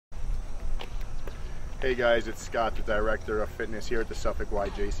Hey guys, it's Scott, the Director of Fitness here at the Suffolk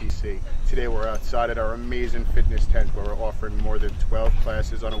YJCC. Today we're outside at our amazing fitness tent where we're offering more than 12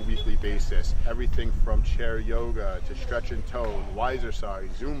 classes on a weekly basis. Everything from chair yoga to stretch and tone, Wisercise,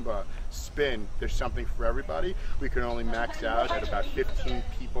 Zumba, spin. There's something for everybody. We can only max out at about 15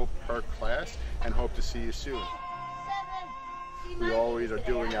 people per class and hope to see you soon. We always are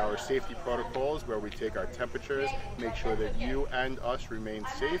doing our safety protocols where we take our temperatures, make sure that you and us remain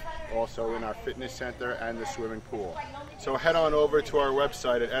safe, also in our fitness center and the swimming pool. So head on over to our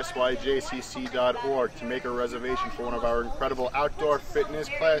website at syjcc.org to make a reservation for one of our incredible outdoor fitness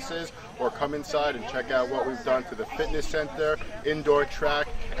classes, or come inside and check out what we've done to the fitness center, indoor track,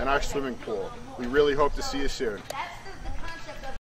 and our swimming pool. We really hope to see you soon.